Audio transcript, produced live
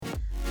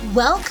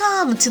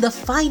Welcome to the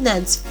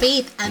Finance,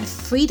 Faith, and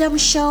Freedom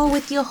Show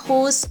with your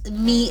host,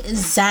 me,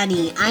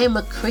 Zani. I am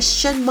a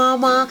Christian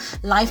mama,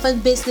 life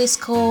and business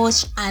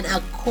coach, and a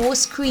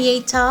course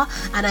creator,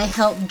 and I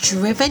help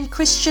driven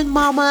Christian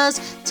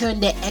mamas turn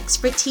their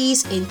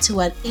expertise into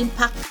an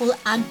impactful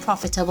and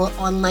profitable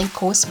online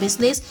course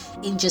business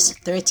in just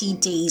 30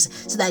 days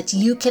so that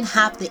you can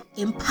have the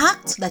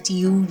impact that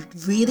you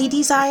really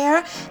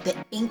desire, the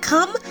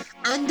income,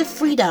 and the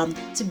freedom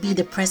to be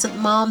the present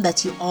mom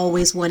that you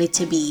always wanted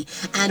to be.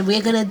 And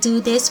we're gonna do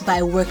this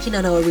by working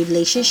on our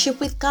relationship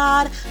with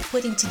God,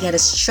 putting together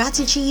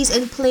strategies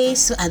in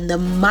place and the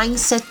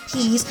mindset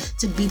piece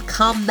to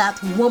become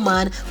that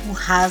woman who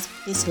has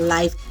this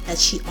life that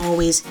she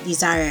always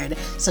desired.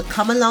 So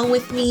come along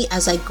with me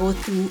as I go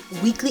through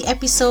weekly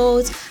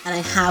episodes, and I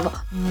have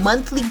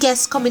monthly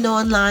guests coming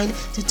online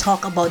to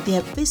talk about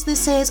their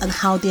businesses and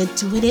how they're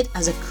doing it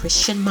as a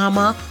Christian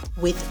mama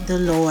with the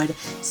Lord.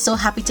 So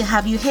happy to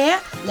have you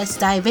here. Let's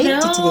dive into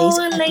today's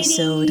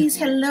episode. Ladies.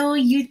 Hello,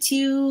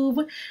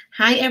 YouTube.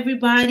 Hi,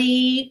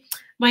 everybody.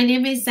 My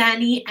name is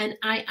Zani, and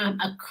I am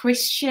a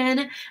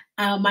Christian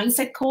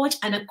mindset coach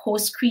and a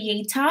course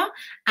creator.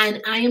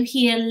 And I am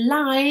here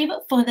live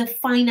for the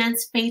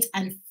Finance, Faith,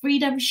 and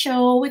Freedom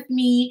Show with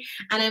me.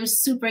 And I'm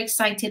super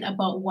excited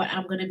about what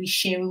I'm going to be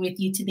sharing with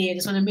you today. I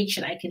just want to make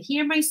sure that I can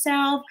hear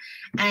myself.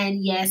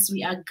 And yes,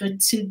 we are good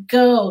to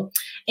go.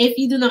 If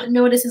you do not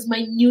know, this is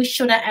my new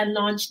show that I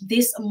launched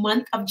this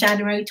month of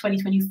January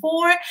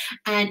 2024.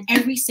 And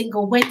every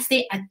single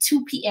Wednesday at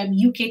 2 p.m.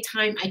 UK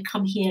time, I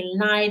come here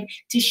live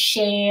to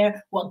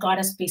share what God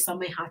has placed on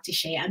my heart to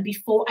share. And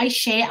before I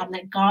share, I'm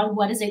like, God,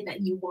 what is it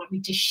that you want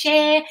me to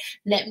share?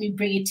 Let me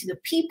bring it to the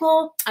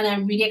people. And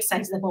I'm really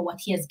excited about what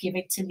He has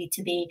given to me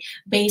today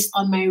based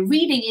on my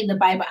reading in the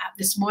Bible app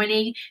this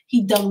morning.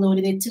 He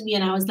downloaded it to me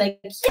and I was like,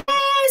 yes,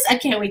 I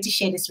can't wait to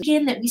share this.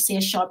 Again, let me say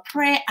a short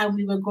prayer and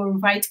we will go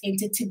right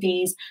into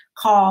today's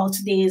call,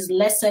 today's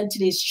lesson,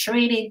 today's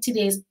training,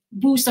 today's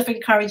boost of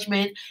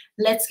encouragement.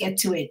 Let's get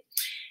to it.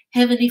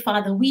 Heavenly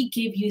Father, we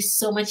give you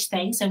so much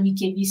thanks and we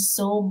give you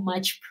so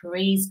much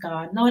praise,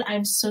 God. Lord,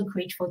 I'm so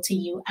grateful to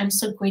you. I'm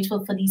so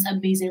grateful for these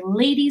amazing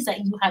ladies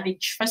that you have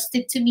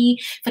entrusted to me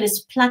for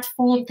this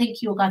platform.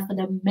 Thank you, oh God, for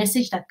the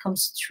message that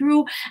comes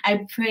through.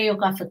 I pray, oh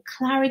God, for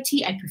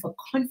clarity. I pray for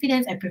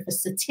confidence. I pray for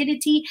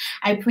certainty.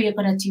 I pray, oh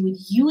God, that you would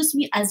use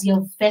me as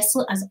your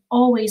vessel, as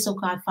always, oh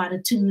God, Father,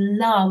 to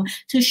love,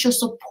 to show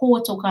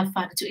support, oh God,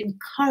 Father, to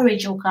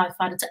encourage, oh God,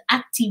 Father, to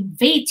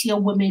activate your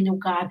women, oh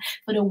God,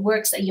 for the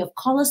works that you have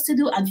called us to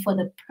do and for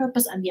the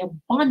purpose and the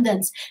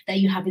abundance that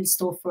you have in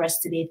store for us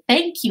today.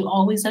 Thank you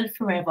always and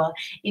forever.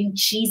 In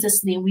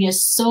Jesus' name, we are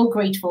so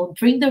grateful.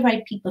 Bring the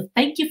right people.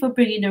 Thank you for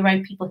bringing the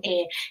right people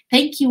here.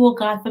 Thank you, oh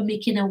God, for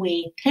making a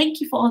way.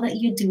 Thank you for all that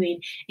you're doing.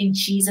 In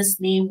Jesus'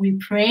 name we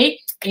pray.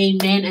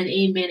 Amen and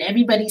amen.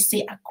 Everybody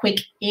say a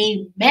quick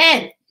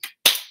amen.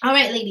 All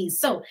right, ladies.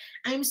 So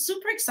I'm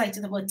super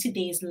excited about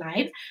today's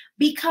live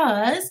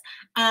because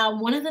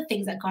one of the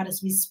things that God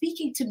has been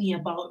speaking to me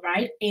about,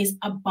 right, is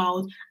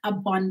about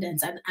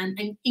abundance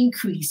and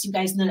increase. You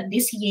guys know that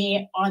this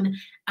year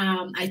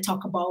I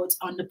talk about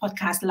on the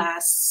podcast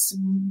last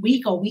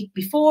week or week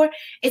before,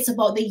 it's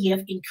about the year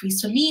of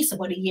increase for me. It's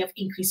about the year of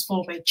increase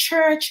for my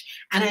church.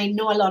 And I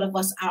know a lot of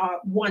us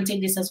are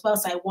wanting this as well.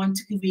 So I want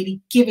to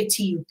really give it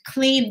to you.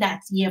 Claim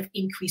that year of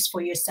increase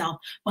for yourself.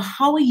 But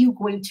how are you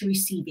going to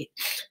receive it?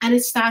 And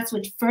it starts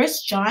with 1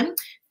 John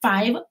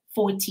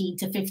 5:14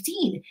 to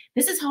 15.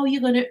 This is how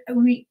you're going to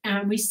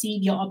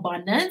receive your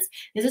abundance.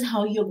 This is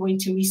how you're going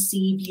to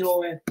receive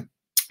your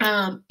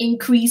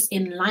increase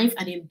in life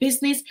and in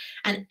business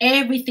and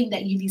everything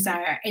that you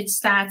desire. It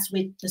starts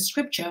with the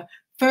scripture,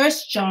 1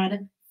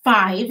 John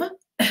 5,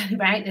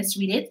 right? Let's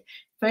read it.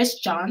 1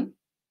 John,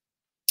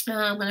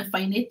 I'm going to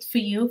find it for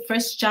you. 1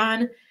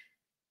 John,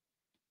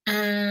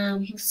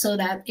 so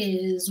that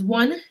is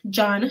 1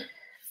 John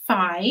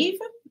 5:14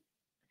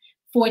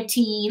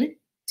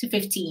 to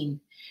 15.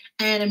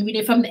 And I'm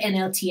reading from the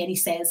NLT, and he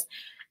says,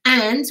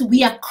 and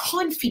we are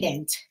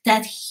confident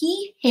that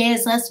he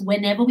hears us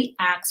whenever we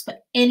ask for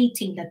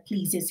anything that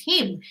pleases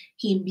him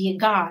being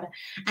God.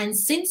 And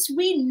since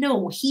we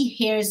know he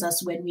hears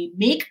us when we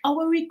make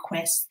our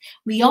requests,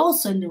 we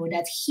also know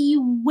that he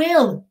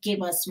will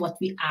give us what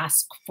we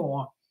ask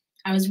for.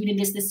 I was reading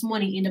this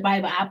morning in the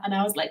Bible app and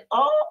I was like,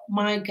 oh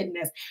my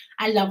goodness,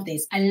 I love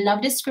this. I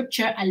love this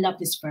scripture. I love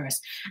this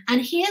verse.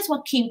 And here's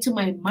what came to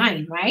my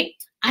mind, right?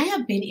 I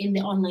have been in the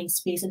online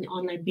space and the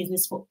online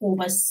business for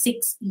over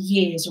 6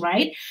 years,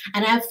 right?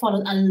 And I've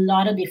followed a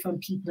lot of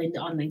different people in the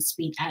online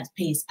space.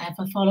 I've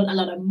followed a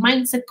lot of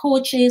mindset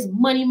coaches,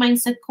 money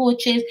mindset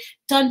coaches,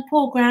 done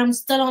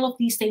programs, done all of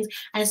these things.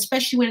 And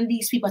especially when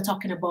these people are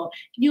talking about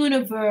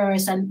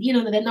universe and, you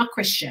know, they're not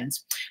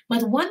Christians.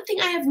 But one thing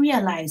I have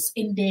realized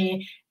in their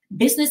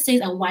businesses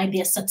and why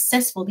they're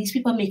successful, these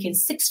people are making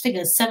 6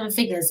 figures, 7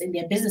 figures in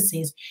their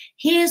businesses.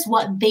 Here's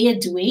what they are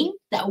doing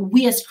that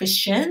we as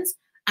Christians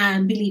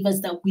and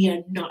believers that we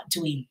are not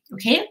doing.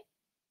 Okay.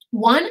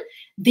 One,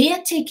 they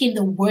are taking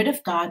the word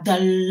of God, the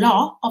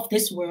law of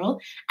this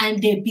world,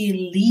 and they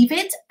believe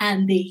it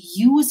and they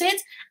use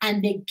it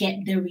and they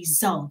get the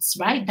results,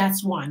 right?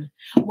 That's one.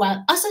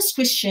 While us as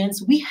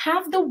Christians, we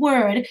have the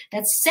word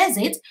that says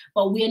it,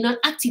 but we are not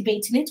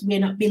activating it, we are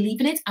not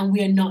believing it, and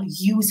we are not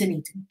using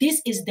it.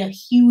 This is the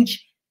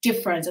huge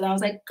difference. And I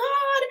was like,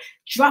 God,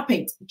 drop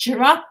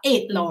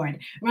it, Lord,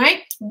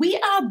 right? We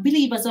are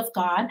believers of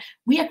God.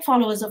 We are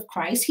followers of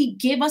Christ. He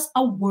gave us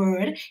a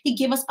word. He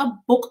gave us a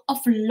book of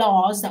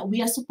laws that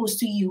we are supposed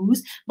to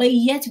use, but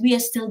yet we are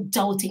still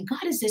doubting.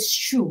 God, is this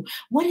true?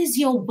 What is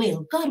your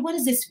will? God, what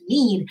does this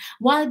mean?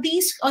 While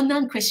these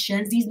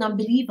non-Christians, these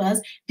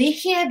non-believers, they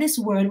hear this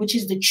word, which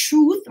is the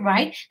truth,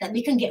 right? That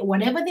they can get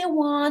whatever they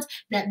want,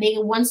 that they,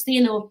 once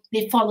they,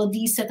 they follow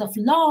these set of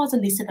laws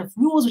and these set of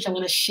rules, which I'm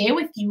going to share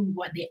with you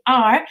what they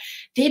are,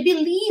 they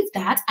believe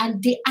that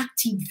and they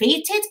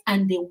activate it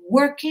and they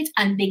work it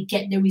and they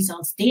get the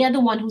results. They are the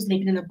one who's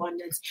living in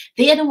abundance.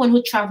 They are the one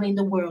who traveling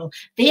the world.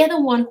 They are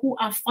the one who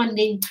are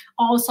funding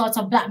all sorts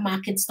of black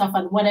market stuff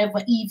and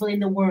whatever evil in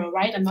the world,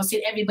 right? I'm not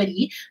saying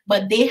everybody,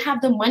 but they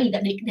have the money,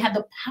 that they have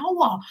the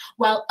power.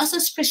 While us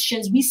as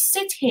Christians, we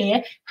sit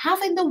here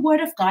having the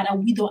word of God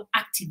and we don't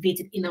activate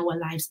it in our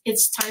lives.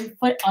 It's time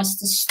for us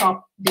to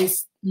stop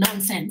this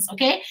nonsense,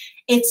 okay?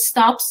 It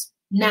stops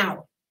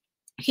now.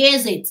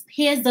 Here's it.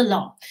 Here's the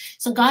law.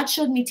 So God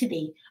showed me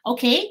today,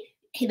 okay?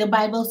 The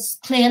Bible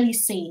clearly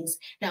says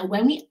that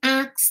when we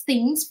ask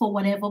things for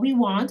whatever we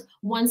want,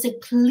 once it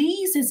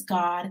pleases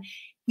God,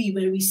 we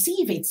will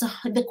receive it. So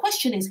the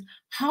question is,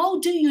 how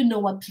do you know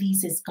what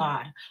pleases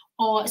God?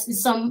 Or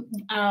some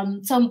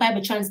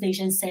Bible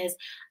translation says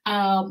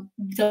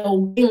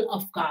the will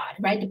of God,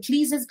 right? The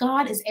pleases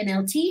God is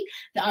NLT.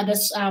 The other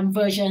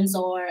versions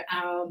or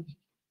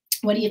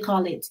what do you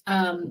call it?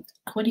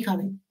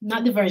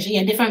 Not the version,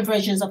 yeah, different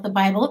versions of the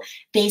Bible,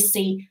 they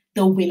say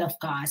the will of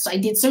God. So I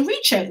did some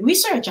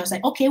research. I was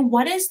like, okay,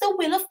 what is the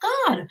will of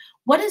God?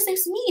 What does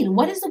this mean?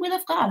 What is the will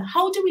of God?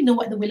 How do we know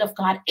what the will of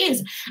God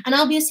is? And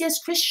obviously,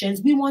 as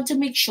Christians, we want to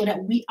make sure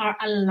that we are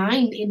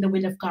aligned in the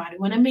will of God. We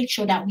want to make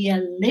sure that we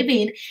are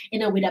living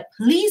in a way that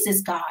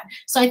pleases God.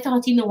 So I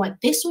thought, you know what,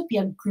 this would be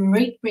a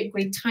great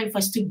time for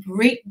us to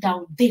break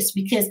down this,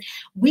 because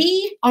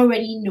we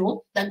already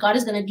know that God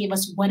is going to give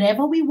us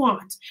whatever we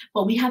want,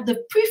 but we have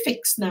the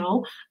prefix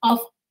now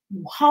of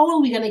how are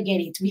we going to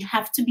get it? We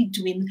have to be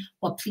doing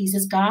what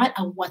pleases God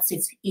and what's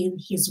in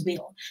his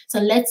will. So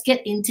let's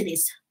get into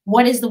this.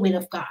 What is the will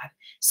of God?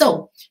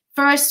 So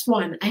first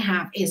one I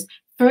have is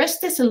 1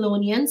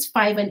 Thessalonians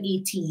 5 and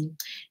 18.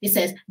 It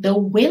says, the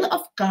will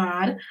of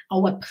God,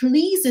 or what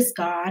pleases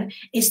God,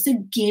 is to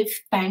give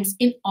thanks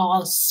in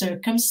all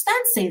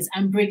circumstances.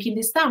 I'm breaking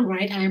this down,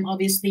 right? I am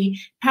obviously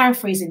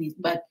paraphrasing it,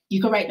 but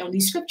you can write down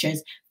these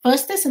scriptures. 1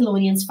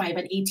 Thessalonians 5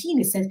 and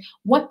 18, it says,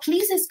 what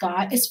pleases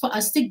God is for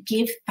us to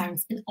give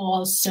thanks in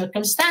all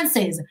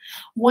circumstances.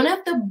 One of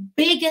the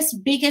biggest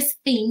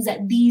things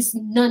that these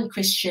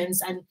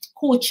non-Christians and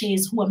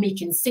coaches who are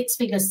making 6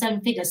 figures,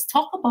 7 figures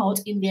talk about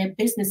in their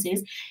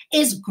businesses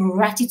is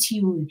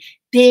gratitude.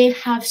 They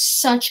have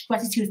such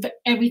gratitude for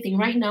everything.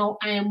 Right now,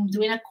 I am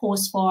doing a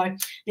course for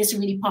this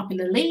really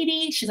popular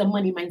lady. She's a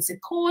money mindset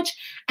coach,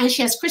 and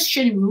she has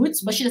Christian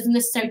roots, but she doesn't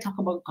necessarily talk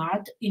about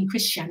God in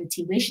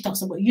Christianity way. She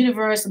talks about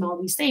universe and all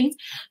these things.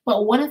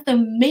 But one of the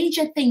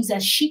major things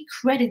that she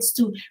credits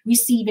to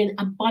receiving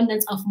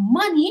abundance of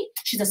money,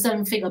 she's a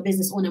 7-figure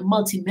business owner,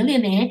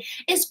 multimillionaire,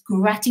 is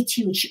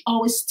gratitude. She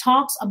always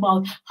talks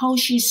about how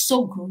she's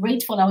so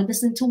grateful. I was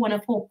listening to one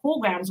of her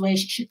programs where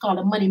she called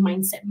a money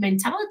mindset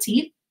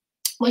mentality,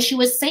 where she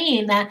was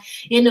saying that,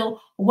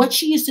 what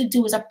she used to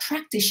do as a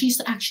practice, she used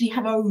to actually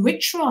have a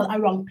ritual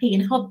around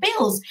paying her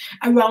bills,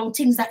 around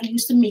things that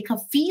used to make her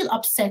feel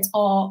upset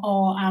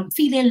or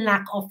feeling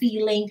lack or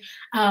feeling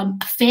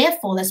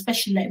fearful,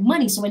 especially like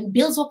money. So when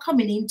bills were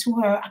coming into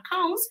her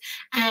accounts,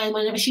 and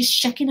whenever she's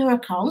checking her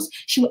accounts,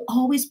 she would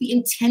always be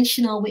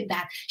intentional with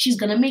that. She's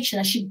going to make sure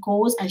that she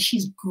goes and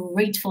she's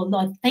grateful.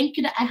 Lord, thank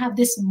you that I have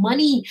this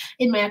money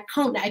in my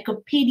account that I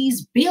could pay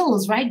these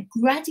bills, right?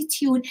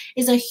 Gratitude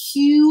is a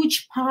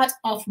huge part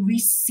of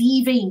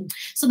receiving.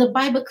 So the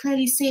Bible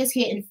clearly says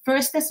here in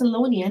 1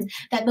 Thessalonians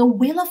that the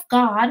will of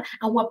God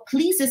and what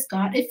pleases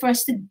God is for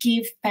us to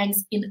give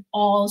thanks in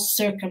all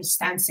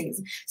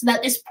circumstances. So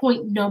that is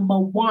point number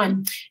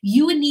 1.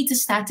 You need to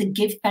start to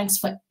give thanks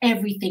for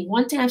everything.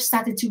 One thing I've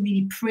started to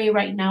really pray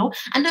right now,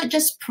 and not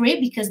just pray,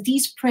 because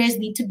these prayers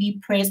need to be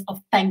prayers of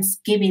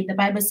thanksgiving. The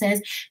Bible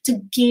says to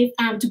give,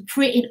 to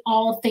pray in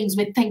all things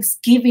with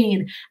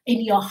thanksgiving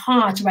in your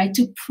heart, right?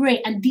 To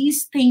pray. And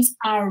these things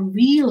are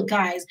real,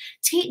 guys.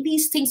 Take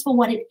these things for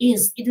what it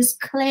is. It is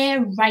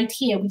clear right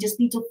here. We just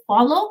need to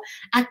follow,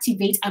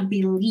 activate, and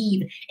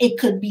believe. It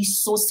could be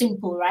so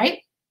simple, right?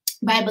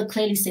 Bible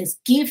clearly says,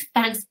 give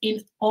thanks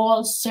in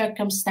all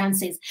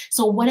circumstances.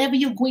 So whatever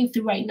you're going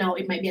through right now,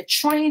 it might be a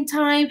trying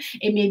time.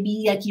 It may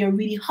be like you're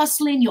really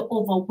hustling, you're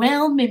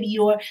overwhelmed. Maybe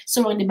you're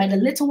surrounded by the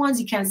little ones.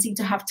 You can't seem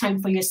to have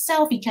time for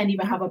yourself. You can't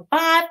even have a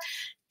bath.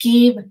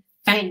 Give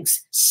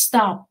thanks.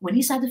 Stop. When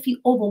you start to feel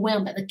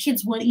overwhelmed that the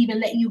kids won't even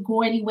let you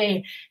go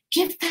anywhere,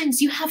 give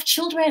thanks. You have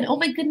children. Oh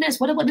my goodness.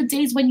 What about the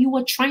days when you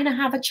were trying to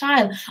have a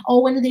child?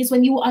 Or when the days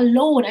when you were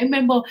alone? I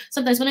remember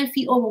sometimes when I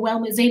feel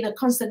overwhelmed with Zaina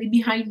constantly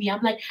behind me,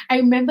 I'm like, I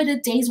remember the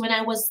days when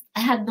I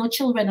had no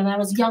children and I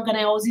was young, and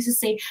I always used to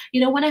say,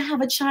 when I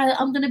have a child,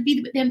 I'm gonna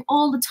be with them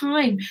all the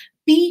time.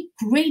 Be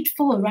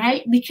grateful,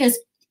 right? Because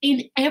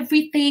in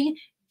everything,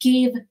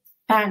 give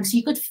thanks.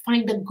 You could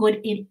find the good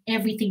in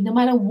everything, no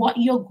matter what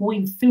you're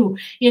going through.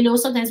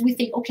 Sometimes we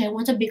think, okay, I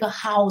want a bigger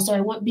house or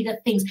I want bigger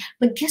things.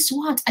 But guess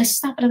what? I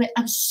stop and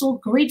I'm so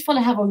grateful.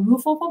 I have a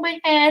roof over my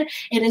head.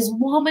 It is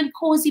warm and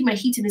cozy. My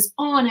heating is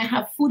on. I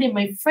have food in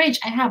my fridge.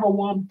 I have a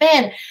warm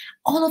bed.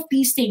 All of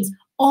these things.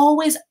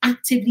 Always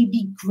actively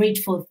be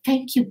grateful.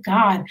 Thank you,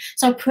 God.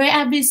 So a prayer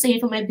I've been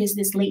saying for my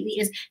business lately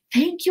is,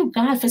 thank you,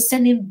 God, for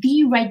sending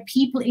the right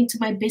people into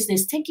my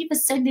business. Thank you for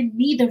sending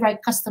me the right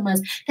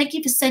customers. Thank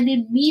you for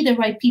sending me the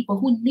right people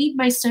who need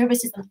my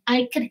services and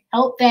I can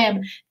help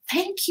them.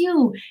 Thank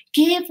you.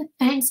 Give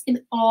thanks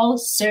in all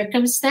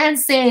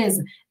circumstances.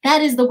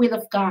 That is the will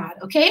of God,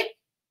 okay?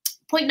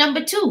 Point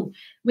number 2,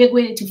 we're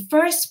going into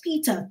 1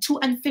 Peter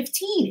 2:15.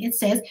 It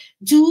says,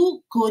 do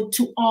good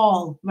to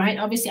all, right?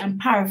 Obviously, I'm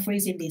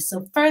paraphrasing this.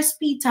 So 1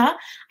 Peter,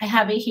 I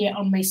have it here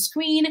on my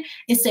screen.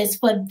 It says,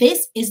 for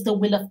this is the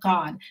will of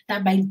God,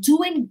 that by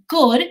doing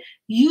good,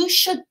 you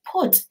should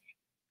put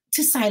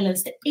to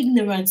silence the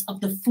ignorance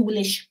of the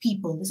foolish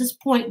people. This is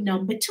point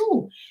number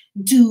 2.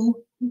 Do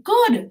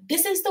good.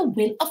 This is the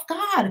will of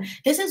God.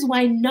 This is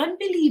why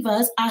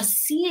non-believers are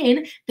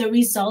seeing the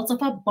results of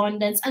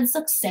abundance and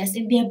success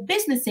in their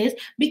businesses,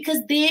 because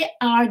they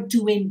are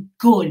doing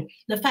good.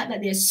 The fact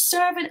that they're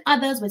serving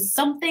others with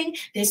something,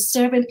 they're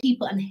serving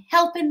people and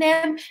helping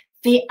them,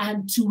 they are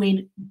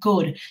doing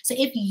good. So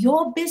if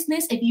your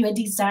business, if you are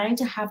desiring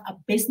to have a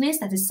business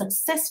that is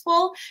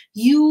successful,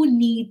 you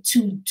need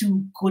to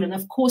do good. And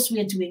of course, we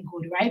are doing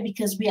good, right?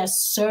 Because we are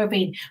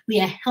serving,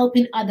 we are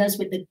helping others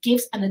with the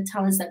gifts and the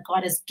talents that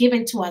God has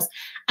given to us.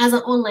 As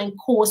an online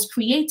course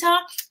creator,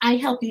 I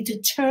help you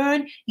to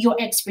turn your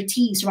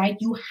expertise, right?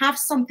 You have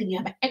something, you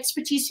have an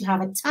expertise, you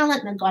have a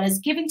talent that God has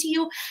given to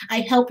you. I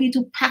help you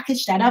to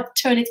package that up,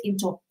 turn it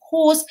into a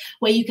course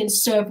where you can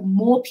serve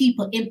more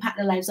people, impact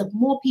the lives of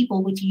more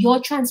people with your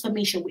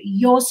transformation, with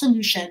your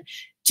solution.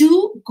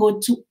 Do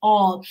good to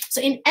all. So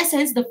in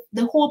essence,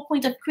 the whole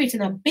point of creating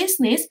a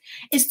business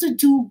is to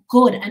do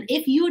good. And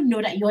if you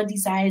know that your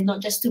desire is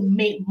not just to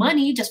make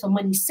money just for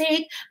money's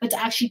sake, but to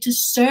actually to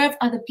serve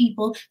other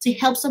people, to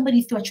help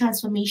somebody through a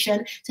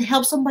transformation, to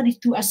help somebody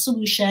through a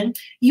solution,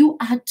 you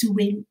are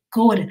doing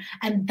good.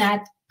 And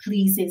that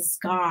pleases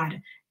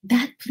God.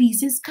 That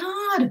pleases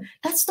God.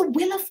 That's the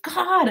will of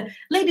God.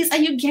 Ladies, are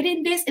you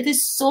getting this? It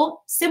is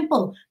so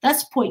simple.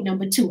 That's point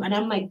number 2. And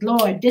I'm like,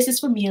 Lord, this is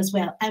for me as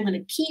well. I'm going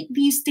to keep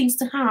these things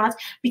to heart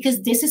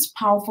because this is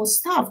powerful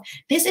stuff.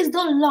 This is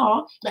the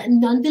law that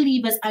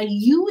non-believers are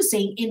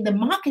using in the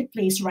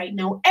marketplace right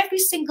now every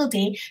single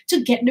day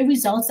to get the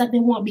results that they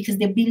want, because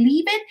they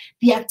believe it,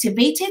 they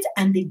activate it,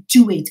 and they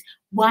do it.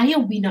 Why are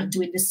we not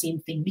doing the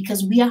same thing?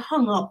 Because we are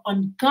hung up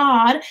on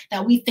God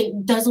that we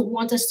think doesn't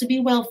want us to be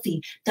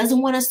wealthy,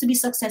 doesn't want us to be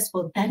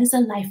successful. That is a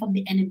lie from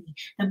the enemy.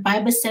 The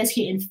Bible says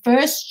here in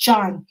 1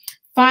 John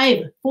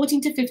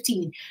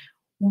 5:14-15,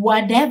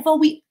 whatever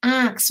we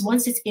ask,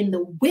 once it's in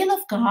the will of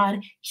God,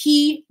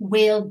 He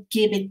will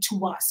give it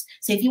to us.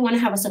 So if you want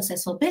to have a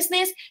successful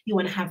business, you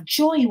want to have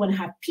joy, you want to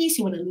have peace,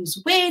 you want to lose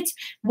weight,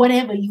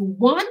 whatever you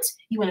want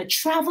to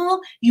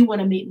travel, you want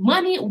to make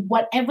money,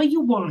 whatever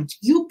you want,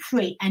 you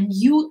pray and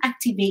you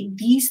activate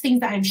these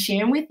things that I'm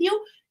sharing with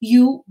you,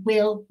 you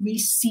will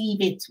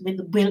receive it with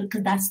the will,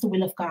 because that's the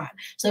will of God.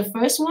 So the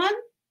first one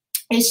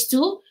is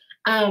to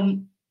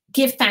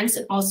give thanks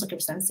in all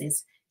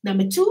circumstances.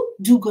 Number 2,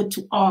 do good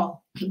to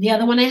all. The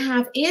other one I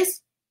have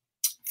is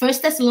 1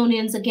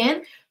 Thessalonians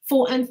again,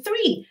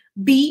 4:3.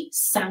 Be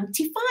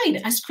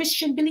sanctified. As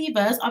Christian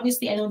believers,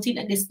 obviously, I don't think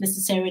that this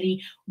necessarily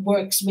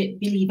works with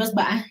believers,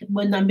 but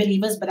with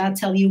non-believers, but I'll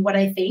tell you what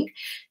I think.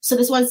 So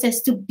this one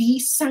says to be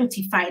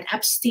sanctified,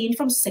 abstain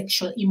from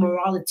sexual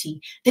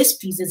immorality. This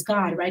pleases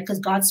God, right? Because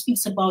God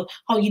speaks about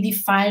how you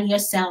defile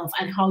yourself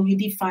and how you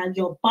defile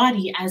your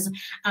body as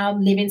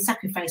living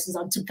sacrifices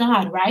unto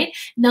God, right?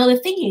 Now, the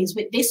thing is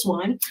with this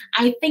one,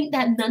 I think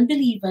that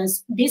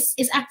non-believers, this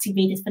is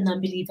activated for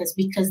non-believers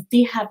because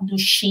they have no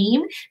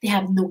shame, they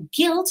have no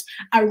guilt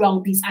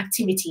around these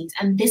activities.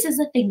 And this is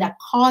the thing that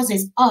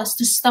causes us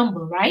to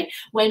stumble, right?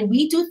 When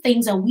we do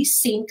things and we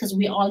sin, because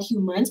we're all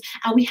humans,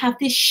 and we have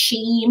this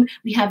shame,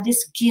 we have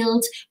this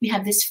guilt, we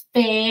have this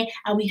fear,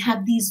 and we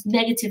have these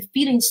negative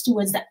feelings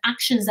towards the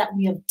actions that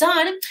we have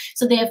done.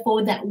 So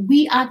therefore, that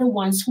we are the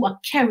ones who are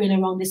carrying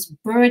around this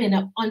burden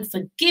of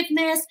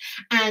unforgiveness,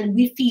 and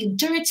we feel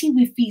dirty,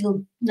 we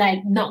feel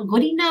like not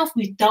good enough,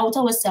 we doubt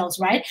ourselves,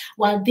 right?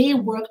 While they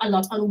work a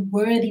lot on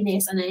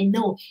worthiness. And I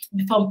know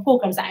from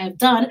programs that I have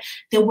done, God,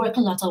 they work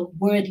a lot of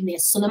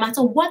worthiness. So no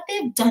matter what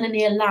they've done in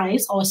their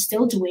lives or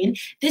still doing,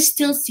 they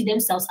still see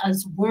themselves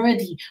as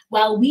worthy.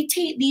 While we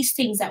take these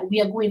things that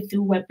we are going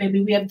through, where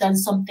maybe we have done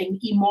something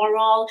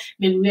immoral,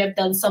 maybe we have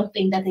done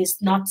something that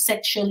is not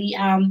sexually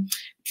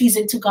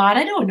pleasing to God,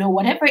 I don't know,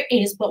 whatever it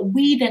is, but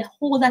we then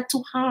hold that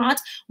to heart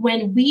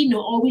when we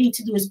know all we need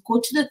to do is go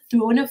to the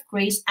throne of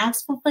grace,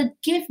 ask for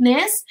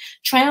forgiveness,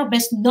 try our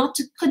best not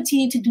to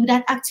continue to do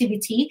that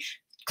activity,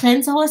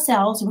 cleanse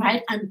ourselves,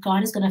 right? And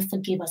God is going to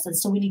forgive us. And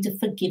so we need to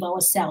forgive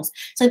ourselves.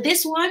 So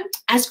this one,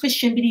 as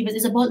Christian believers,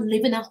 is about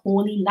living a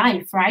holy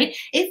life, right?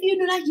 If you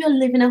know that you're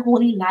living a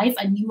holy life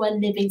and you are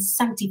living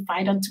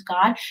sanctified unto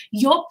God,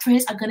 your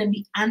prayers are going to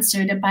be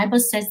answered. The Bible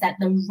says that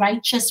the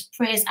righteous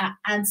prayers are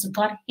answered.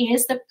 God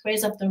hears the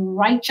prayers of the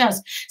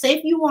righteous. So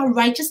if you are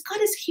righteous,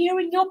 God is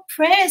hearing your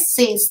prayers,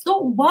 sis.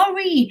 Don't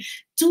worry.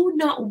 Do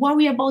not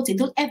worry about it.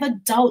 Don't ever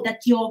doubt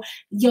that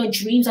your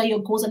dreams or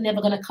your goals are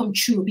never going to come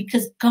true,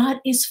 because God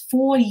is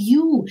for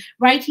you,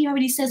 right? He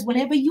already says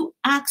whatever you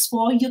ask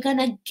for, you're going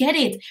to get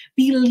it.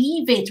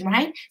 Believe it,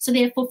 right? So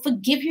therefore,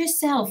 forgive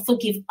yourself,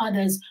 forgive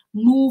others,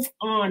 move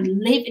on,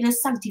 live in a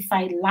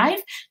sanctified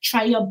life.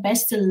 Try your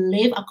best to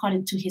live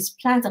according to his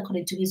plans,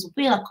 according to his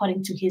will,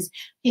 according to his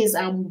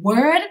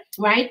word,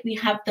 right? We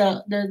have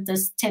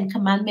the 10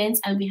 commandments,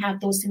 and we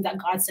have those things that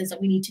God says that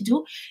we need to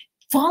do.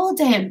 Follow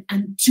them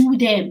and do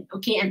them,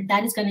 okay? And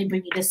that is going to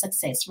bring you the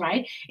success,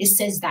 right? It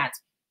says that.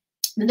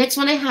 The next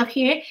one I have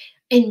here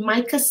in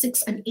Micah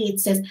 6:8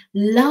 says,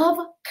 love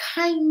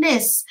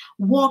kindness,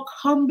 walk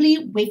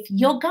humbly with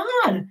your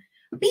God.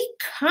 Be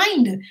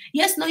kind.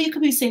 Yes, now you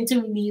could be saying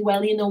to me,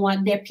 well, you know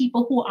what? There are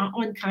people who are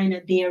unkind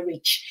and they are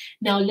rich.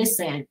 Now,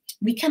 listen,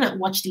 we cannot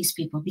watch these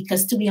people,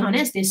 because to be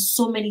honest, there's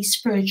so many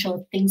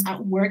spiritual things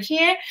at work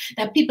here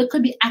that people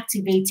could be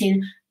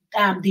activating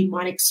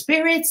demonic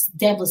spirits,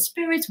 devil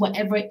spirits,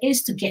 whatever it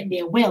is, to get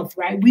their wealth,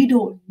 right? We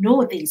don't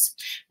know this,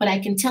 but I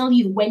can tell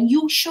you, when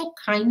you show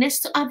kindness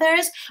to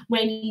others,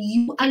 when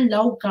you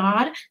allow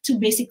God to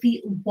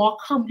basically walk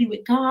humbly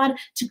with God,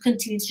 to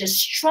continue to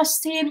just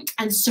trust him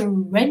and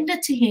surrender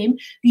to him,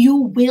 you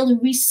will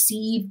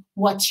receive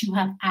what you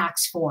have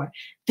asked for.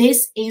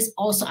 This is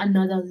also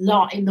another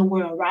law in the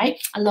world, right?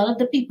 A lot of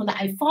the people that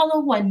I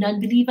follow who are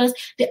non-believers,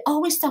 they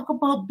always talk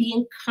about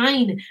being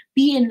kind,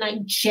 being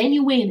like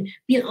genuine,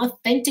 being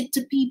authentic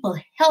to people,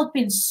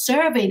 helping,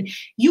 serving.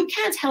 You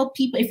can't help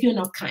people if you're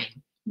not kind,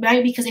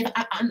 right? Because if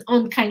an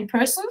unkind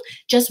person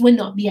just will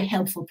not be a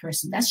helpful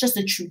person. That's just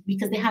the truth,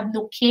 because they have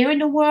no care in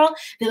the world.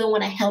 They don't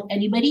want to help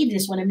anybody. They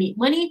just want to make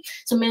money.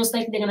 So most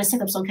likely they're going to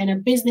set up some kind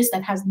of business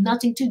that has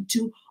nothing to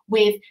do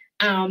with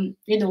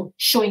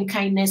showing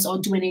kindness or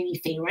doing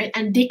anything, right?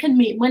 And they can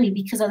make money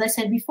because, as I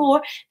said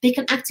before, they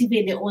can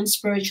activate their own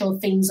spiritual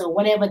things or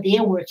whatever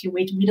they're working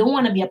with. We don't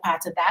want to be a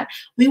part of that.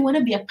 We want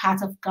to be a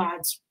part of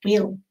God's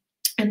will.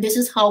 And this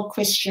is how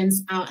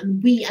Christians are.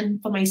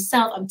 And for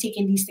myself, I'm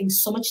taking these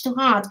things so much to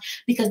heart,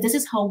 because this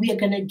is how we are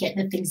going to get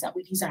the things that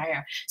we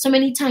desire. So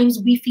many times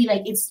we feel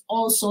like it's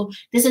also,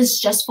 this is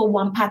just for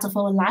one part of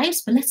our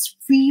lives, but let's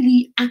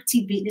really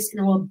activate this in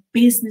our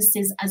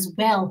businesses as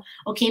well,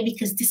 okay?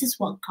 Because this is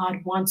what God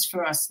wants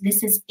for us.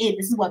 This is it.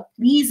 This is what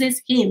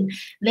pleases him.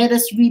 Let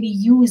us really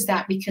use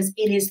that, because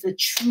it is the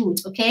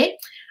truth, okay?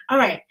 All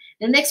right.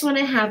 The next one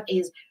I have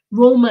is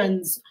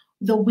Romans,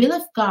 the will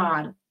of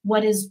God,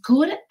 what is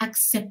good,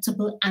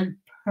 acceptable, and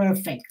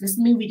perfect. Let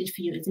me read it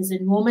for you. It is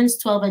in Romans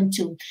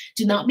 12:2.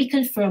 Do not be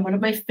conformed, one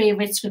of my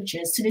favorite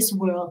scriptures, to this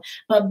world,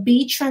 but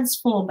be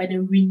transformed by the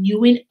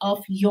renewing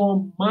of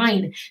your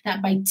mind,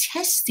 that by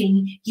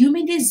testing you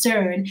may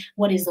discern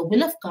what is the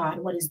will of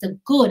God, what is the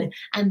good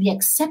and the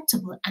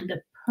acceptable and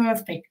the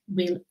perfect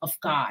will of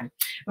God.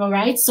 All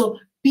right. So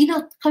be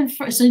not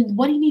conformed. So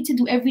what do you need to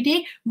do every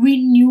day?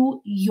 Renew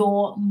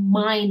your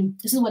mind.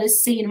 This is what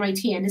it's saying right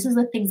here. And this is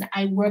the things that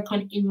I work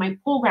on in my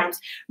programs.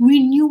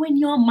 Renewing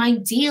your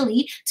mind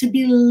daily to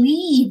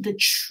believe the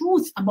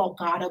truth about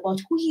God, about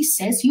who he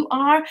says you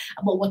are,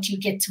 about what you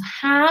get to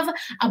have,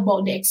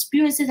 about the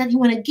experiences that he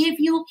want to give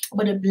you,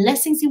 about the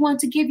blessings he want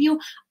to give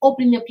you,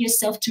 opening up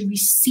yourself to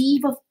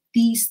receive of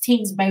these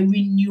things by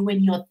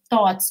renewing your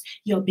thoughts,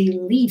 your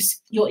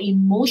beliefs, your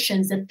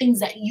emotions, the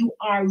things that you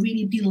are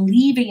really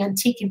believing and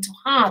taking to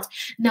heart.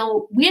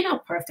 Now, we're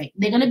not perfect.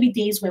 There are going to be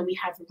days where we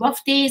have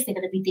rough days. There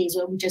are going to be days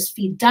where we just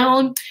feel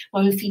down,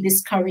 where we feel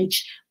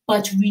discouraged,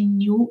 but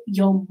renew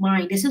your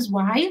mind. This is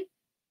why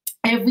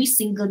every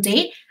single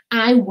day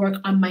I work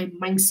on my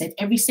mindset.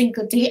 Every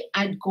single day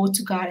I go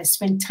to God. I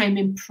spend time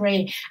in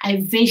prayer.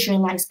 I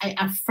visualize. I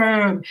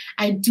affirm.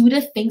 I do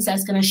the things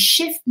that's going to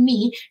shift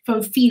me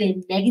from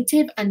feeling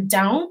negative and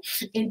down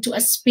into a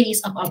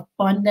space of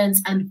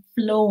abundance and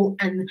flow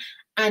and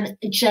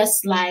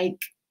just like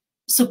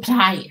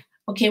supply.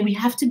 Okay, we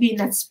have to be in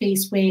that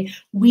space where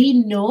we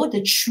know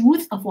the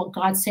truth of what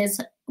God says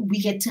we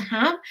get to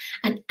have,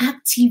 and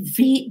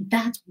activate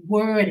that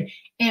word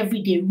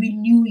every day.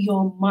 Renew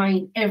your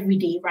mind every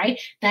day, right?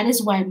 That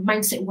is why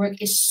mindset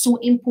work is so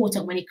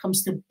important when it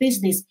comes to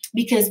business,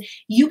 because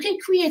you can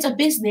create a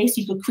business,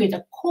 you could create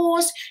a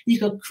course, you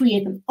could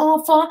create an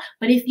offer,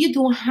 but if you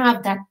don't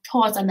have that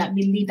thought and that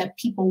belief that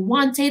people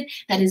want it,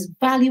 that is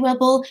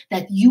valuable,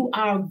 that you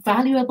are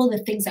valuable, the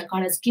things that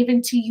God has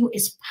given to you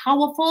is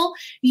powerful,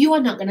 you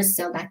are not going to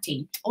sell that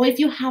thing. Or if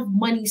you have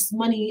money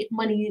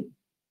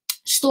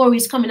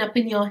stories coming up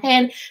in your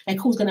head, like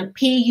who's gonna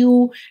pay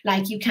you,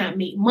 like you can't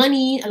make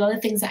money, a lot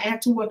of things that I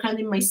had to work on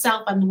in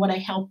myself and what I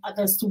help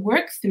others to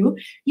work through,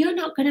 you're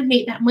not gonna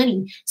make that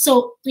money.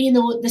 So,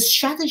 the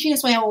strategy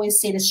is why I always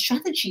say the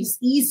strategy is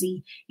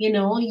easy.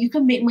 You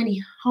can make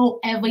money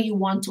however you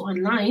want to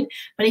online,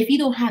 but if you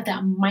don't have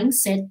that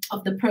mindset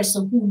of the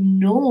person who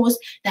knows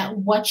that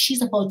what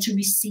she's about to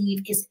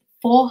receive is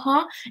for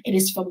her, it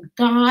is from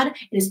God,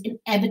 it is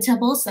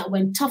inevitable, so that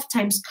when tough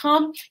times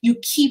come, you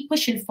keep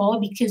pushing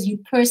forward because you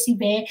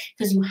persevere,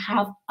 because you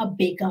have a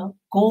bigger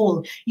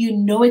goal. You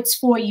know it's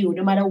for you.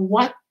 No matter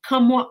what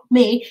come what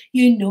may,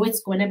 you know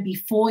it's going to be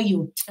for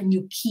you, and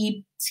you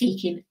keep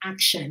taking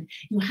action.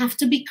 You have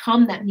to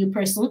become that new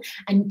person,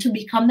 and to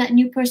become that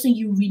new person,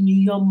 you renew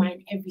your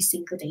mind every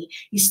single day.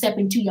 You step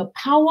into your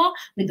power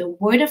with the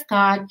word of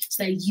God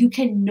so that you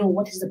can know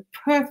what is the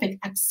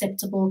perfect,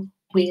 acceptable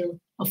will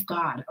of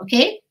God.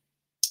 Okay.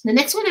 The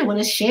next one I want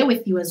to share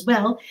with you as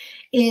well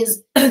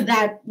is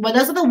that, well,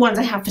 those are the ones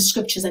I have for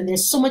scriptures, and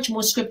there's so much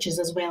more scriptures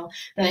as well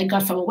that I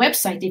got from a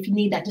website. If you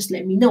need that, just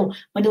let me know.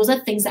 But those are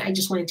things that I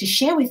just wanted to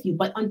share with you.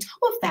 But on top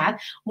of that,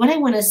 what I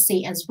want to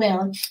say as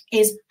well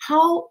is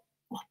how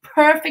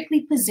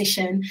perfectly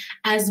positioned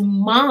as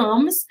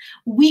moms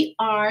we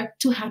are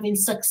to having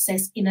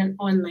success in an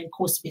online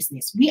course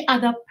business. We are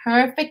the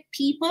perfect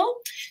people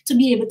to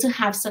be able to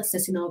have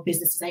success in our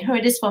businesses. I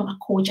heard this from a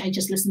coach I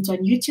just listened to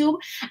on YouTube,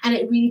 and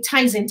it really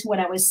ties into what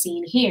I was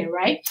seeing here,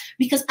 right?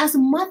 Because as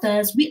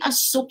mothers, we are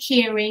so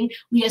caring,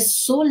 we are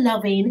so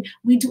loving,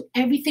 we do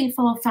everything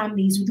for our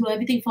families, we do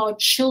everything for our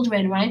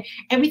children, right?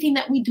 Everything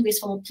that we do is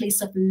from a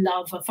place of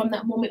love. From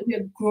that moment we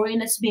are growing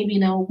this baby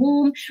in our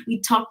womb, we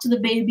talk to the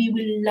baby,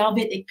 we love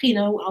it.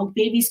 Our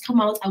babies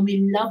come out and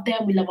we love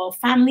them. We love our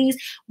families.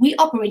 We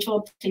operate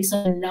from a place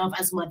of love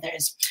as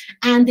mothers.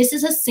 And this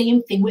is the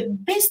same thing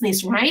with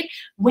business, right?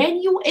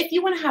 If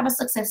you want to have a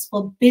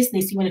successful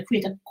business, you want to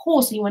create a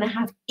course, you want to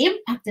have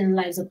impact in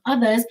the lives of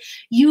others,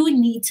 you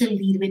need to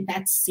lead with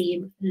that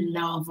same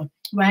love,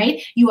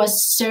 right? You are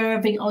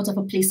serving out of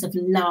a place of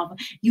love.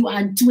 You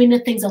are doing the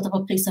things out of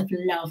a place of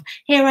love.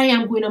 Here I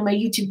am going on my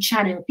YouTube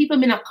channel. People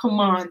may not come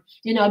on.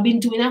 I've been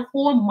doing a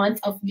whole month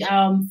of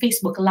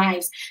Facebook Lives.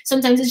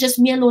 Sometimes it's just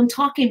me alone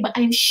talking, but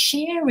I'm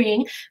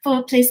sharing from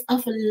a place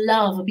of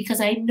love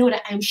because I know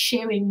that I'm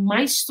sharing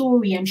my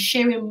story. I'm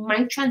sharing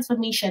my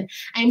transformation.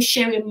 I'm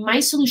sharing my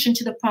solution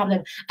to the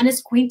problem, and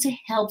it's going to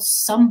help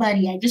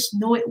somebody. I just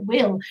know it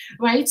will,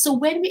 right? So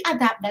when we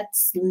adapt that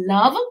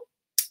love,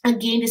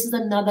 again, this is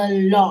another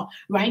law,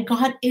 right?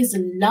 God is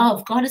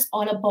love. God is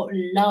all about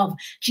love.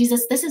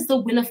 Jesus, this is the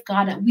will of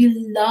God, that we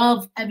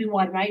love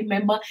everyone, right?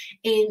 Remember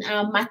in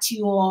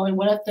Matthew or in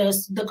one of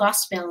the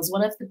Gospels,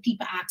 one of the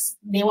people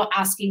they were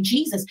asking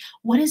Jesus,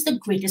 what is the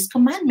greatest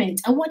commandment?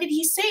 And what did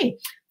he say?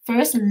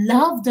 First,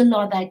 love the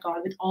Lord thy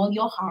God with all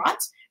your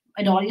heart,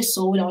 with all your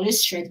soul, with all your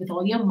strength, with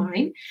all your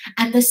mind.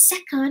 And the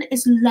second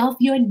is love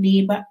your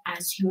neighbor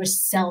as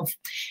yourself.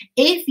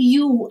 If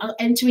you are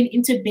entering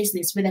into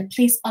business with a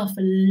place of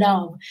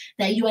love,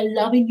 that you are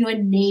loving your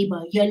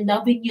neighbor, you're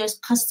loving your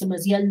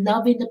customers, you're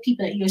loving the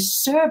people that you're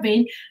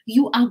serving,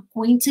 you are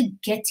going to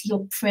get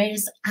your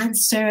prayers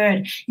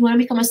answered. You want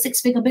to become a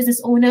six-figure business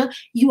owner,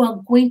 you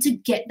are going to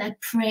get that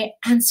prayer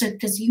answered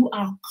because you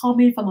are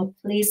coming from a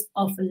place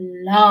of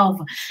love.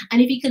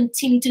 And if you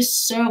continue to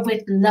serve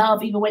with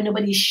love, even when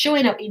nobody's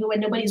showing up, even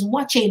when nobody's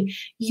watching,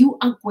 you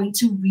are going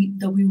to reap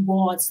the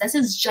rewards. This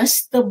is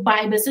just the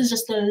Bible. This is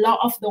just the law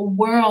of the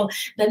world.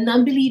 The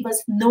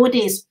non-believers know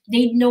this.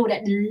 They know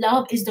that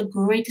love is the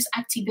greatest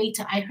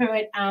activator. I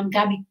heard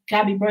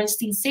Gabby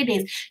Bernstein say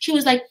this. She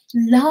was like,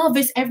 love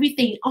is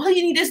everything. All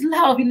you need is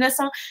love. That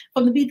song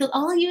from the Beatles,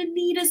 all you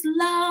need is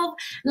love.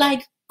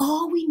 Like,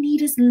 all we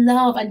need is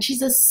love. And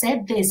Jesus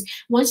said this.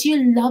 Once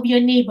you love your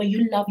neighbor,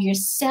 you love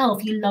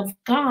yourself, you love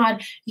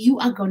God, you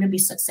are going to be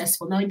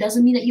successful. Now, it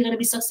doesn't mean that you're going to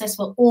be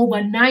successful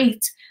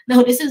overnight.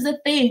 Now, this is the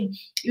thing.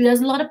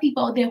 There's a lot of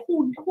people out there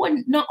who are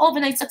not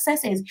overnight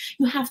successes.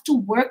 You have to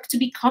work to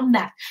become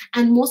that.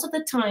 And most of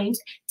the times,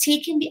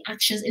 taking the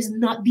actions is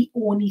not the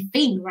only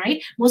thing,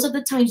 right? Most of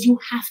the times, you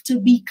have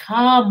to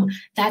become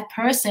that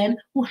person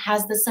who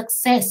has the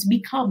success.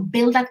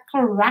 Build that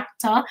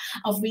character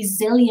of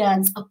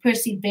resilience, of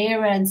perseverance,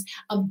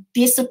 of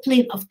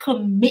discipline, of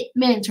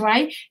commitment,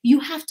 right? You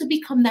have to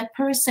become that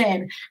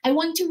person. I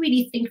want you to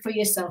really think for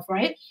yourself,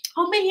 right?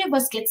 How many of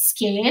us get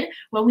scared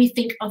when we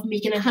think of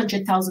making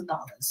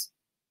 $100,000?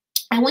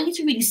 I want you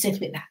to really sit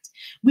with that.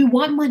 We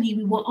want money,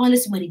 we want all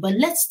this money, but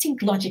let's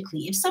think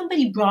logically. If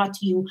somebody brought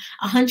you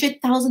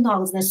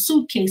 $100,000 in a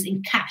suitcase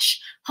in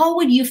cash, how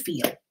would you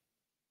feel?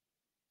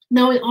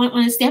 Now, in all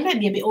honesty, I might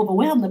be a bit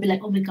overwhelmed. I'll be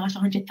like, oh my gosh,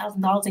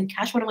 $100,000 in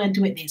cash. What am I going to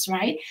do with this,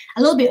 right?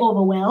 A little bit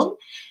overwhelmed,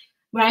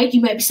 right?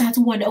 You might be starting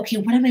to wonder, okay,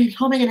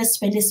 how am I going to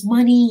spend this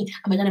money?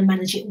 Am I going to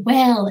manage it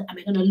well? Am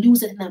I going to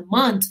lose it in a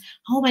month?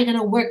 How am I going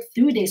to work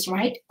through this,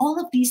 right? All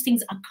of these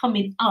things are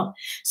coming up.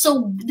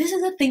 So this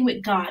is the thing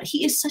with God.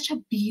 He is such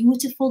a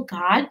beautiful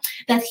God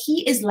that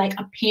he is like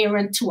a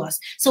parent to us.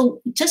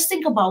 So just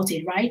think about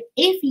it, right?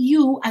 If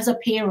you, as a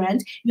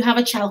parent, you have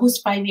a child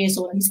who's 5 years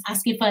old and he's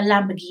asking for a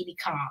Lamborghini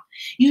car,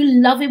 you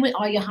love him with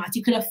all your heart.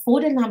 You could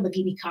afford a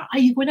Lamborghini car. Are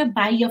you going to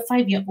buy your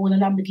 5-year-old a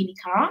Lamborghini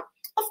car?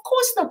 Of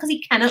course not, because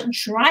he cannot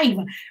drive,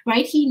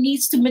 right? He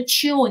needs to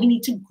mature. He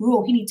needs to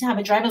grow. He needs to have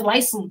a driver's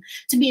license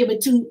to be able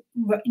to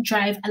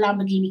drive a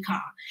Lamborghini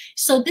car.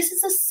 So this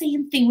is the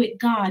same thing with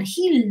God.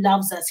 He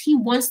loves us. He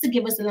wants to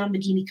give us the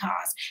Lamborghini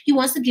cars. He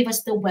wants to give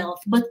us the wealth.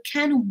 But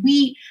can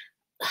we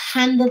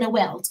handle the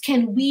wealth?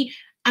 Can we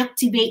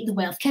activate the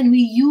wealth? Can we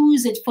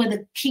use it for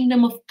the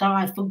kingdom of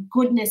God, for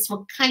goodness,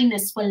 for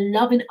kindness, for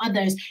loving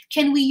others?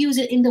 Can we use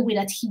it in the way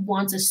that he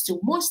wants us to?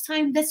 Most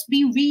time, let's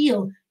be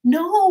real.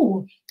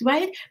 No,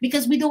 right?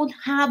 Because we don't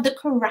have the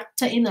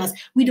character in us.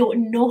 We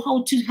don't know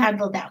how to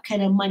handle that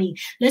kind of money.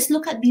 Let's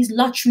look at these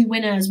lottery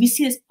winners. We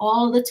see this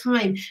all the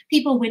time.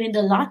 People winning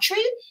the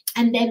lottery,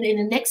 and then in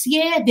the next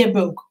year, they're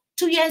broke.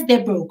 2 years,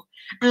 they're broke.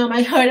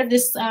 I heard of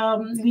this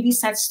really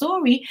sad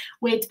story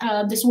with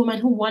this woman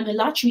who won the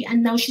lottery,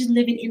 and now she's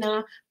living in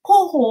a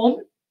poor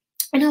home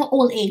in her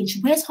old age.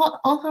 Where's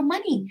all her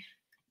money?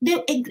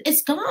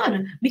 It's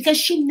gone because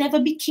she never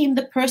became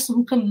the person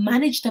who can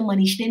manage the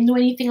money. She didn't know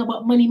anything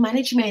about money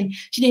management.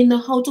 She didn't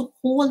know how to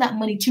hold that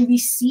money, to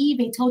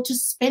receive it, how to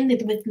spend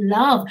it with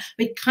love,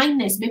 with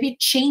kindness. Maybe it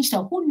changed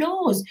her. Who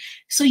knows?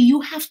 So you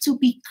have to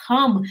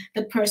become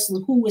the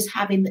person who is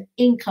having the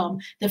income,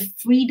 the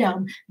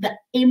freedom, the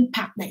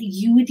impact that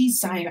you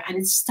desire. And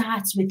it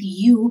starts with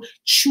you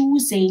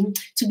choosing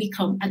to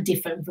become a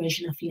different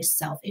version of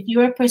yourself. If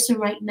you're a person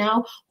right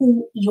now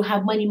who you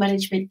have money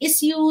management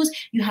issues,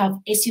 you have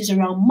issues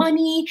around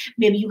money,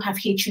 maybe you have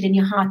hatred in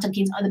your heart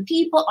against other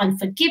people,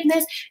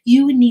 unforgiveness,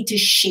 you need to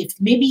shift.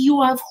 Maybe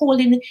you are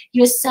holding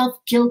yourself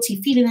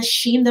guilty, feeling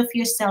ashamed of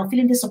yourself,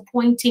 feeling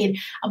disappointed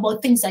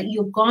about things that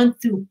you've gone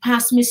through,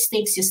 past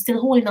mistakes, you're still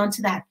holding on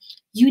to that.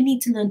 You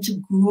need to learn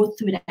to grow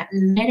through that.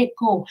 Let it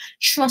go.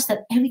 Trust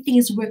that everything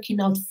is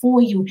working out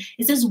for you.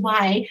 This is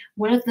why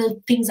one of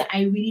the things that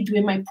I really do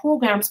in my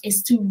programs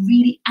is to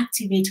really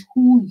activate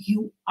who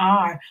you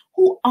are.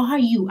 Who are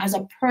you as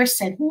a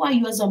person? Who are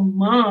you as a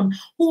mom?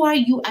 Who are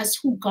you as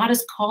who God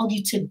has called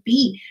you to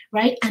be,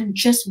 right? And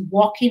just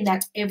walk in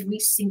that every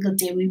single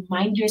day.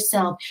 Remind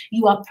yourself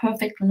you are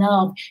perfect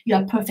love. You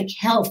are perfect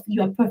health.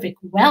 You are perfect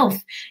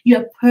wealth. You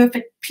are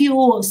perfect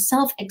pure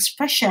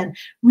self-expression.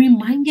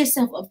 Remind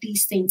yourself of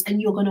these things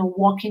and you're going to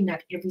walk in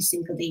that every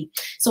single day.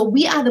 So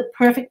we are the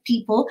perfect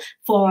people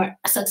for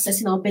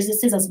success in our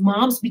businesses as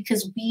moms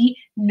because we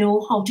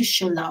know how to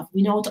show love.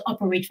 We know how to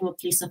operate from a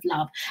place of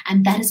love.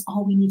 And that is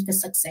all we need for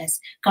success.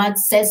 God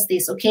says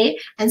this, okay?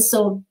 And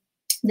so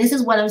this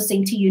is what I'm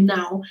saying to you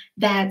now,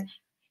 that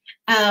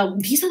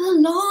these are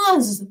the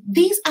laws.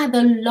 These are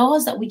the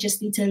laws that we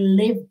just need to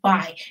live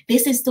by.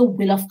 This is the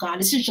will of God.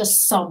 This is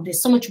just some.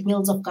 There's so much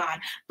wills of God.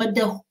 But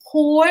the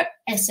core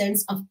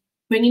essence of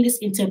bringing this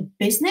into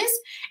business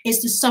is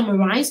to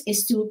summarize,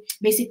 is to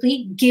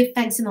basically give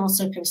thanks in all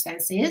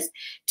circumstances,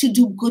 to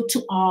do good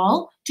to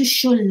all, to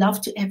show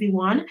love to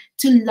everyone,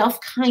 to love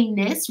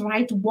kindness,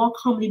 right? Walk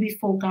humbly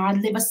before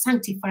God, live a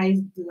sanctified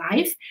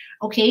life,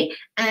 okay?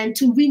 And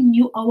to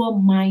renew our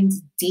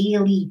minds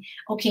daily,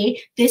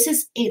 okay? This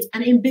is it.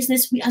 And in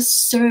business, we are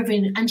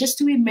serving. And just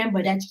to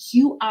remember that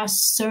you are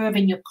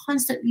serving, you're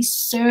constantly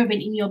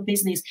serving in your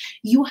business.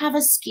 You have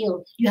a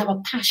skill, you have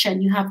a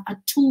passion, you have a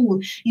tool,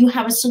 you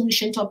have a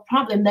solution to a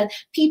problem that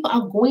people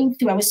are going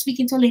through. I was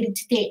speaking to a lady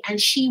today and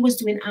she was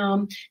doing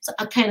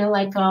a kind of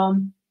like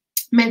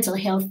mental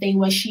health thing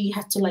where she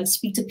had to like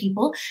speak to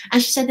people,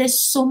 and she said there's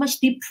so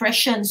much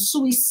depression,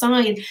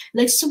 suicide,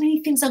 like so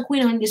many things are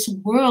going on in this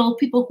world,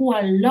 people who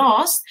are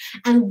lost,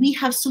 and we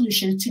have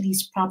solutions to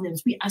these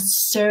problems. We are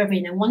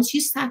serving, and once you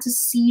start to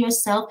see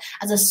yourself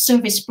as a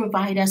service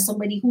provider,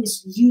 somebody who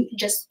is you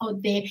just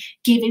out there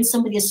giving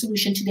somebody a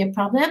solution to their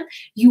problem,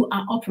 you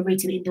are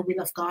operating in the will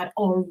of God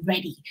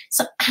already.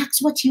 So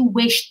ask what you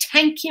wish,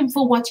 thank him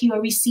for what you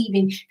are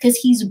receiving, because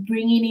he's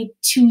bringing it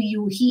to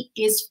you. He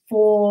is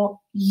for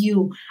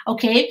you,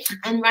 okay?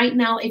 And right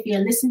now, if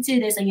you're listening to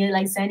this and you're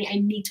like, Zanny, I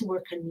need to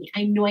work on me.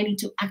 I know I need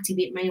to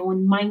activate my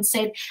own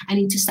mindset. I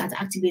need to start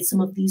to activate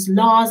some of these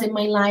laws in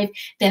my life.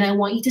 Then I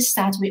want you to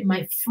start with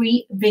my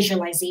free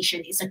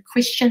visualization. It's a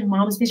Christian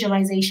mom's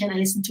visualization. I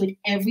listen to it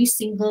every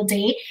single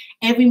day.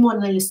 Every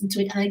morning I listen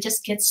to it and I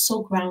just get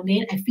so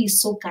grounded. I feel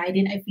so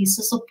guided. I feel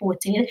so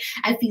supported.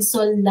 I feel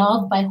so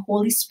loved by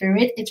Holy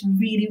Spirit. It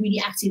really,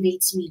 really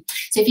activates me.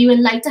 So if you would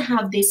like to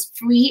have this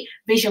free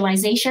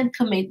visualization,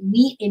 comment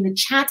me in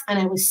the chat and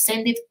I will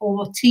send it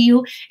over to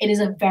you. It is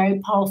a very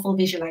powerful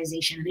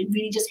visualization and it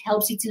really just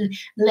helps you to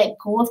let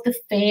go of the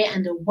fear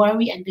and the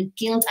worry and the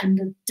guilt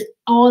and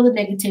all the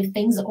negative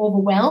things, the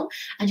overwhelm,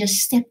 and just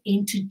step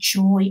into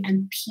joy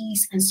and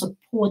peace and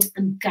support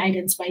and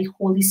guidance by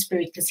Holy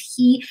Spirit, because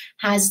He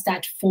has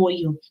that for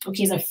you.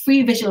 Okay, it's a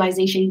free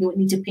visualization. You don't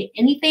need to pay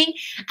anything,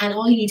 and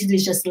all you need to do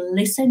is just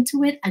listen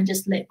to it and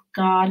just let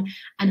God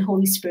and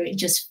Holy Spirit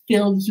just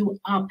fill you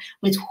up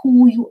with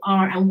who you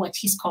are and what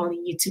He's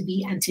calling you to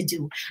be and to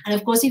do. And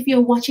of course, if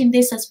you're watching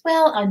this as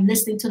well and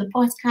listening to the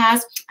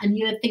podcast and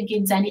you're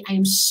thinking, Zanny, I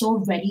am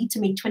so ready to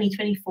make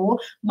 2024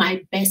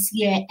 my best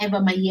year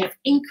ever, my year of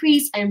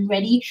increase. I'm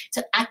ready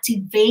to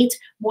activate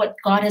what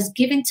God has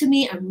given to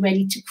me. I'm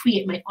ready to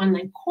create my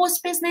online course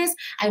business.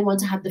 I want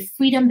to have the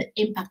freedom, the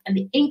impact, and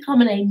the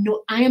income. And I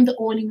know I am the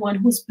only one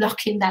who's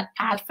blocking that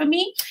path for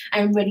me.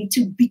 I'm ready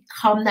to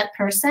become that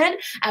person.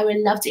 I would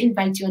love to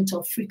invite you into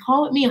a free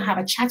call with me or have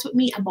a chat with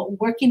me about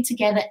working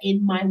together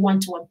in my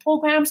one-to-one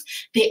programs.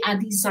 They are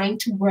designed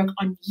to work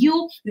on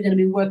you. We're going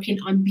to be working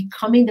on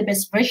becoming the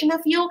best version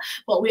of you,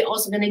 but we're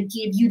also going to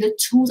give you the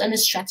tools and the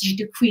strategy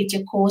to create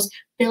your course,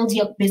 build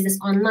your business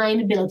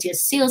online, build your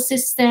sales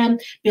system,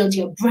 build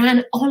your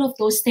brand, all of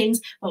those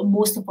things. But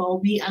most of all,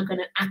 we are going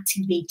to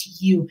activate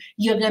you.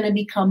 You're going to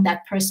become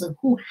that person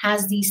who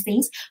has these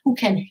things, who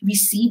can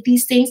receive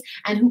these things,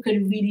 and who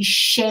can really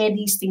share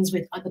these things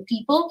with other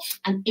people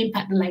and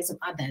impact the lives of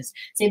others.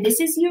 So this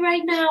is you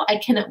right now. I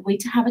cannot wait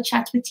to have a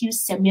chat with you.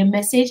 Send me a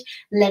message.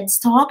 Let's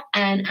talk.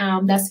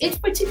 And that's it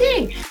for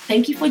today.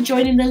 Thank you for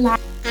joining the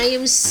live. I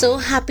am so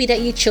happy that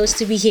you chose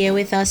to be here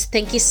with us.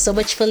 Thank you so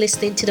much for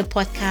listening to the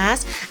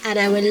podcast. And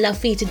I would love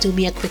for you to do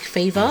me a quick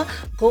favor.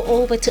 Go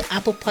over to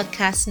Apple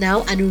Podcasts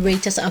now and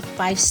rate us a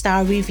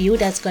 5-star review.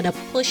 That's going to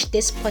push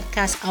this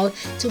podcast out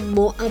to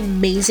more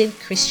amazing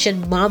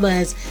Christian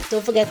mamas.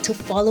 Don't forget to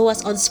follow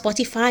us on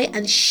Spotify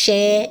and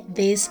share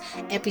this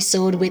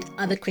episode with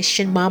other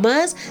Christian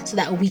mamas so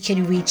that we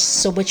can reach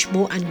so much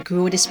more and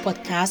grow this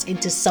podcast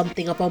into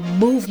something of a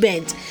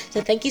movement.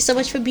 So thank you so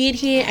much for being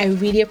here. I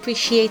really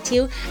appreciate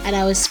you. And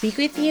I will speak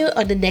with you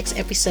on the next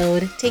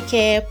episode. Take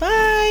care.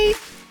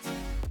 Bye.